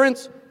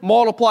difference?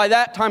 Multiply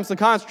that times the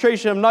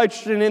concentration of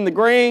nitrogen in the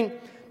grain,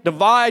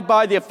 divide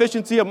by the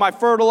efficiency of my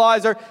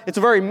fertilizer. It's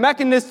a very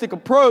mechanistic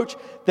approach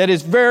that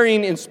is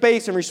varying in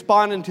space and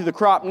responding to the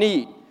crop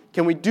need.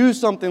 Can we do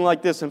something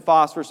like this in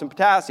phosphorus and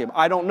potassium?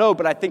 I don't know,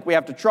 but I think we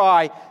have to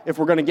try if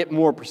we're going to get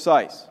more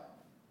precise.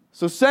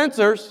 So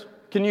sensors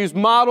can use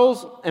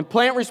models and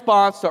plant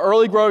response to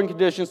early growing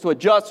conditions to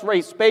adjust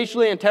rates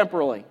spatially and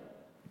temporally.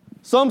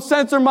 Some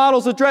sensor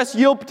models address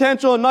yield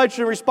potential and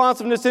nitrogen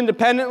responsiveness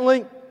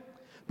independently,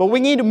 but we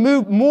need to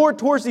move more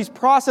towards these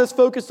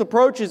process-focused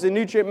approaches in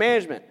nutrient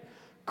management.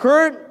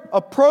 Current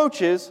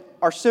approaches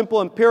are simple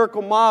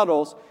empirical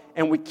models,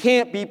 and we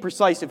can't be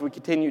precise if we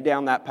continue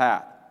down that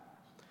path.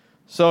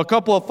 So a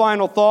couple of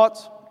final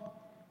thoughts.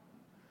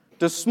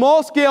 Does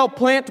small-scale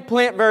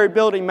plant-to-plant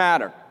variability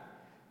matter?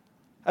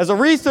 As a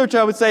researcher,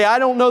 I would say I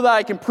don't know that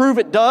I can prove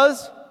it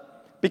does,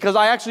 because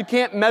I actually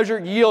can't measure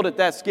yield at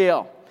that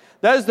scale.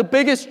 That is the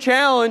biggest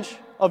challenge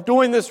of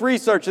doing this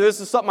research, and this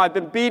is something I've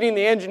been beating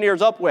the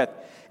engineers up with.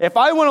 If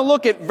I want to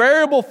look at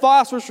variable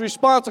phosphorus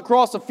response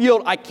across a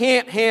field, I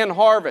can't hand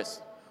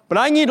harvest. But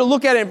I need to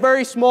look at it in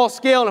very small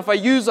scale, and if I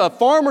use a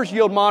farmer's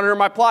yield monitor,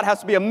 my plot has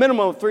to be a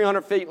minimum of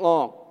 300 feet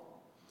long,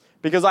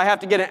 because I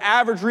have to get an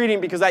average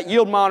reading because that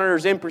yield monitor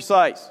is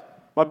imprecise.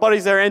 My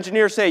buddies that are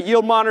engineers say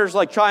yield monitor is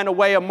like trying to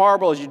weigh a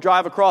marble as you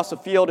drive across a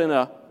field in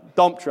a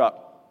dump truck.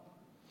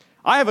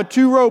 I have a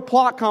 2-row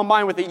plot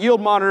combine with a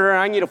yield monitor, and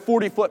I need a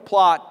 40-foot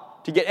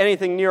plot to get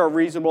anything near a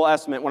reasonable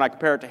estimate when I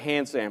compare it to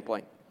hand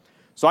sampling.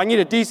 So I need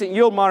a decent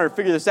yield monitor to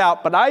figure this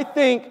out, but I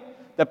think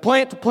that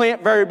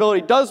plant-to-plant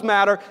variability does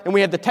matter, and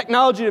we have the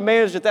technology to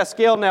manage at that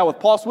scale now with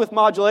pulse width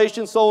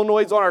modulation,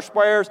 solenoids on our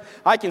sprayers.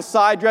 I can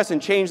side dress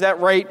and change that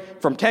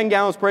rate from 10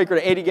 gallons per acre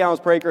to 80 gallons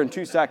per acre in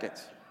 2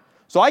 seconds.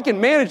 So I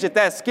can manage at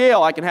that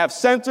scale. I can have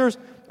sensors,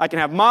 I can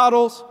have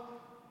models,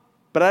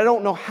 but I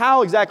don't know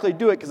how exactly to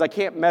do it because I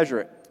can't measure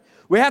it.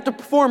 We have to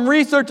perform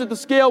research at the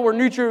scale where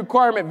nutrient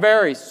requirement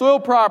varies. Soil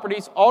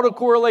properties,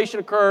 autocorrelation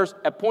occurs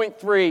at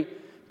 0.3,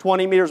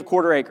 20 meters a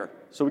quarter acre.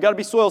 So we've got to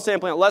be soil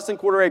sampling at less than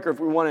quarter acre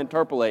if we want to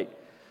interpolate.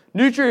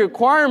 Nutrient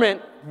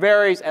requirement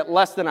varies at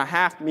less than a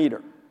half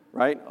meter,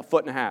 right? A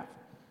foot and a half.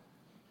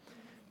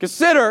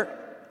 Consider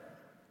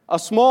a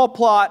small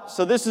plot.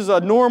 So this is a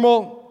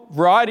normal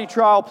variety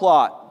trial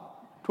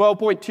plot,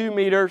 12.2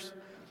 meters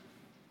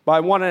by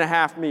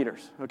 1.5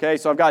 meters. Okay,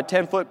 so I've got a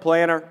 10-foot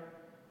planter.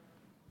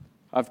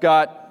 I've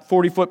got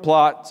 40-foot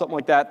plot, something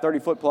like that,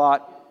 30-foot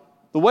plot.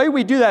 The way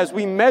we do that is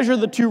we measure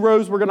the 2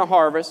 rows we're going to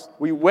harvest.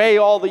 We weigh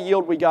all the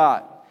yield we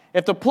got.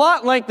 If the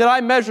plot length that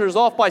I measure is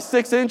off by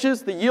 6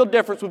 inches, the yield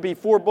difference would be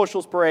 4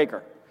 bushels per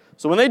acre.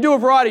 So when they do a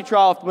variety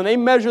trial, when they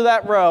measure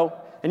that row,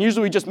 and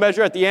usually we just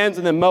measure at the ends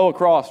and then mow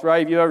across, right?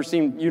 Have you ever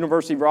seen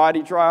university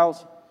variety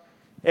trials?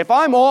 If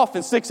I'm off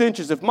in 6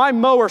 inches, if my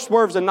mower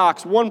swerves and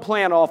knocks one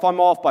plant off, I'm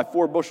off by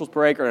 4 bushels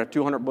per acre and a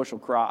 200 bushel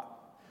crop.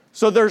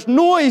 So there's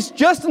noise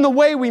just in the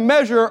way we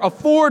measure of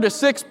 4 to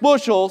 6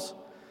 bushels.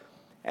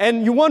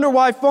 And you wonder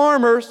why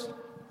farmers,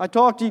 I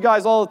talk to you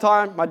guys all the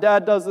time, my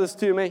dad does this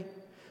to me.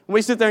 When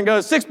we sit there and go,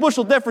 6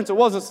 bushel difference, it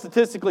wasn't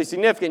statistically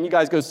significant. You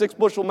guys go, 6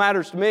 bushel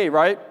matters to me,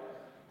 right?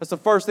 That's the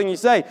first thing you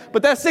say.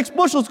 But that 6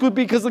 bushels could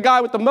be because the guy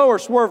with the mower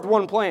swerved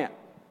one plant.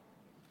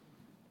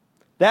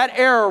 That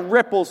error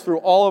ripples through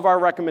all of our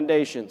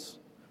recommendations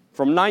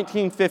from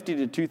 1950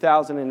 to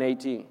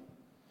 2018.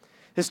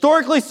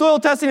 Historically, soil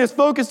testing is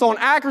focused on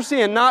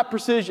accuracy and not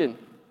precision.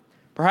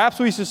 Perhaps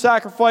we should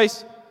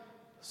sacrifice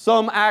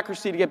some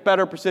accuracy to get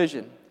better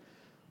precision.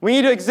 We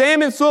need to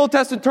examine soil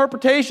test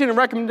interpretation and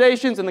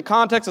recommendations in the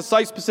context of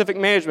site-specific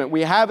management.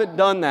 We haven't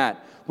done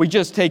that. We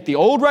just take the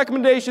old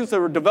recommendations that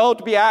were developed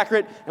to be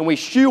accurate and we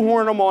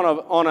shoehorn them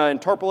on an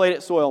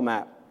interpolated soil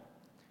map.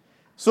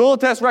 Soil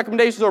test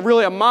recommendations are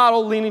really a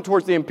model leaning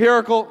towards the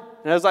empirical,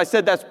 and as I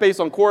said, that's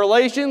based on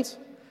correlations.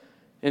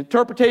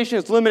 Interpretation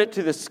is limited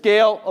to the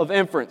scale of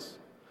inference.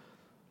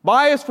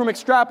 Bias from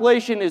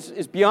extrapolation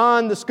is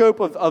beyond the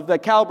scope of the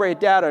calibrated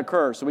data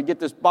occurs, so we get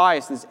this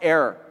bias, this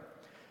error.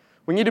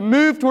 We need to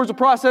move towards a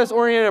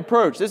process-oriented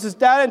approach. This is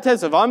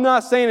data-intensive. I'm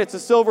not saying it's a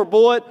silver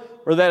bullet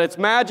or that it's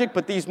magic,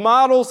 but these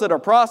models that are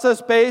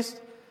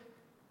process-based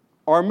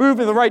are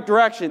moving in the right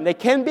direction. They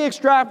can be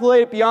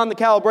extrapolated beyond the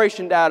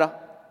calibration data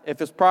if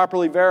it's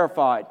properly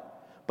verified.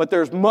 But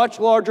there's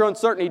much larger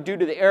uncertainty due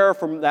to the error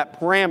from that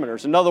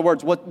parameters. In other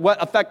words,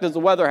 what effect does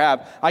the weather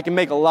have? I can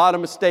make a lot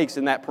of mistakes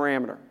in that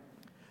parameter.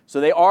 So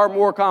they are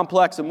more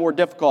complex and more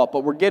difficult,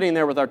 but we're getting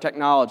there with our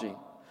technology.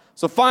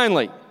 So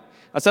finally,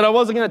 I said I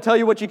wasn't going to tell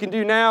you what you can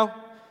do now.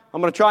 I'm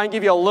going to try and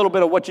give you a little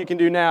bit of what you can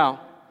do now.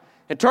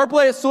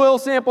 Interpolated soil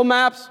sample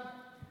maps,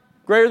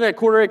 greater than a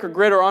quarter acre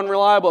grid, are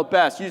unreliable at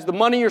best. Use the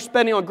money you're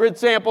spending on grid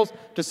samples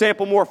to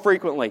sample more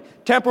frequently.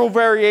 Temporal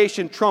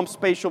variation trumps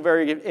spatial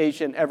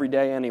variation every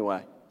day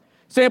anyway.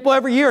 Sample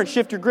every year and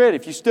shift your grid.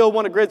 If you still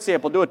want a grid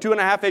sample, do a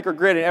 2.5 acre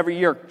grid and every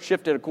year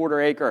shift it a quarter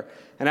acre.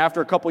 And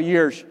after a couple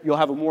years, you'll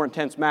have a more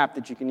intense map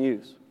that you can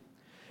use.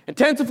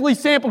 Intensively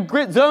sampled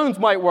grid zones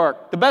might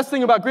work. The best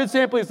thing about grid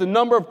sampling is the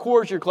number of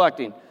cores you're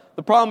collecting.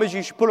 The problem is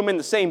you should put them in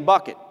the same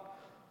bucket.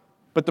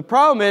 But the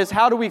problem is,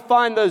 how do we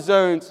find those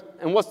zones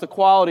and what's the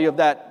quality of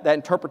that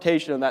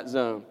interpretation of that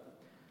zone?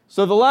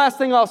 So the last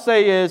thing I'll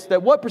say is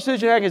that what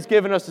Precision Ag has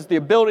given us is the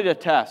ability to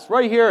test.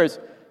 Right here is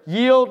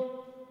yield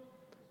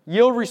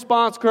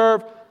response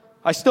curve.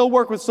 I still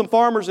work with some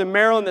farmers in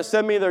Maryland that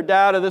send me their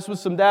data. This was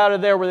some data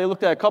there where they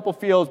looked at a couple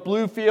fields,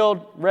 blue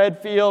field,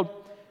 red field,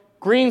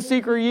 green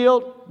seeker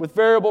yield with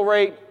variable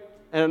rate,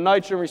 and a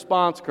nitrogen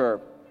response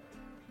curve.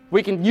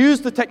 We can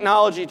use the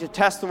technology to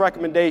test the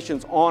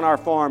recommendations on our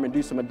farm and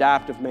do some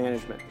adaptive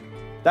management.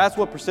 That's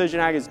what Precision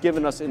Ag has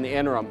given us in the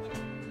interim.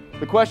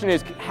 The question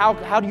is,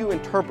 how do you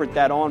interpret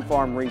that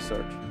on-farm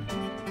research?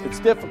 It's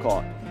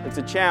difficult. It's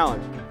a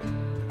challenge.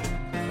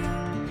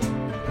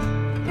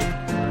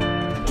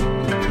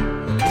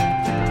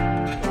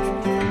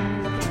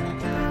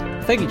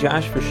 Thank you,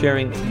 Josh, for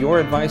sharing your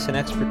advice and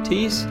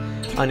expertise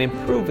on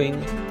improving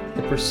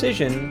the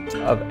precision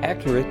of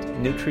accurate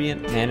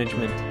nutrient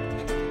management.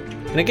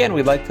 And again,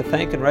 we'd like to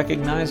thank and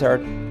recognize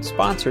our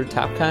sponsor,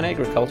 Topcon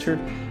Agriculture,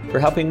 for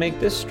helping make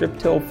this Strip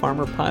Till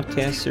Farmer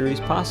podcast series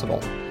possible.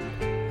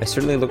 I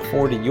certainly look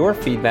forward to your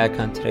feedback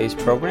on today's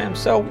program,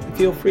 so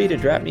feel free to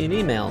drop me an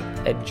email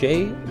at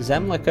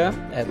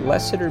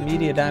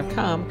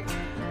jzemlicka@lessitermedia.com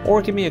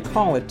or give me a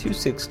call at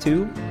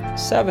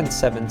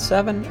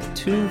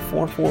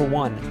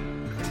 262-777-2441.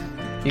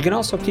 You can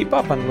also keep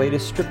up on the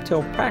latest strip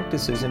till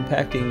practices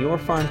impacting your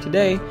farm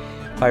today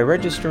by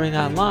registering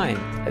online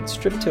at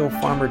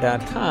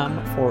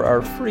striptillfarmer.com for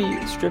our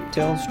free Strip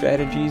Till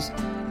Strategies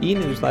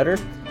e-newsletter,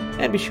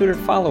 and be sure to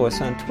follow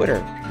us on Twitter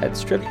at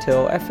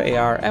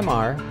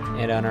StripTillFarmr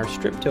and on our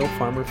Strip Till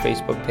Farmer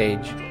Facebook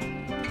page.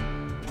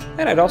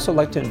 And I'd also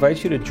like to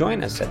invite you to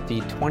join us at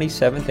the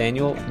 27th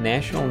Annual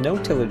National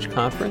No-Tillage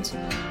Conference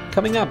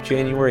coming up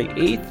January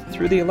 8th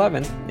through the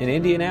 11th in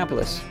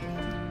Indianapolis.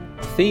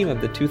 The theme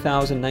of the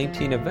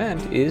 2019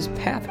 event is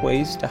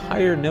Pathways to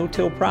Higher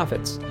No-Till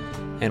Profits,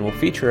 and will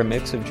feature a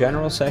mix of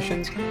general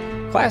sessions,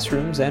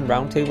 classrooms, and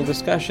roundtable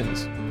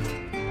discussions.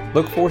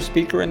 Look for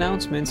speaker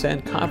announcements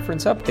and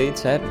conference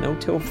updates at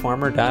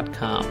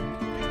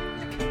notillfarmer.com.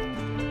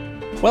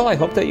 Well, I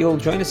hope that you'll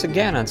join us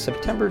again on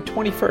September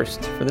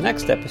 21st for the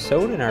next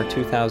episode in our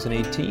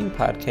 2018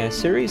 podcast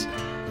series,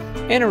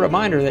 and a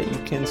reminder that you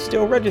can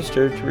still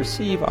register to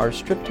receive our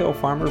Strip Till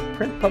Farmer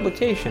print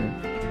publication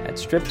at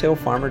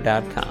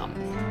striptillfarmer.com.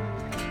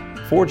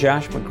 For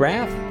Josh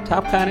McGrath,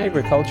 Topcon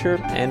Agriculture,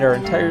 and our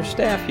entire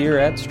staff here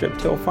at Strip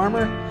Till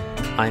Farmer,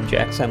 I'm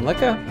Jack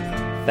Semlicka.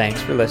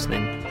 Thanks for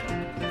listening.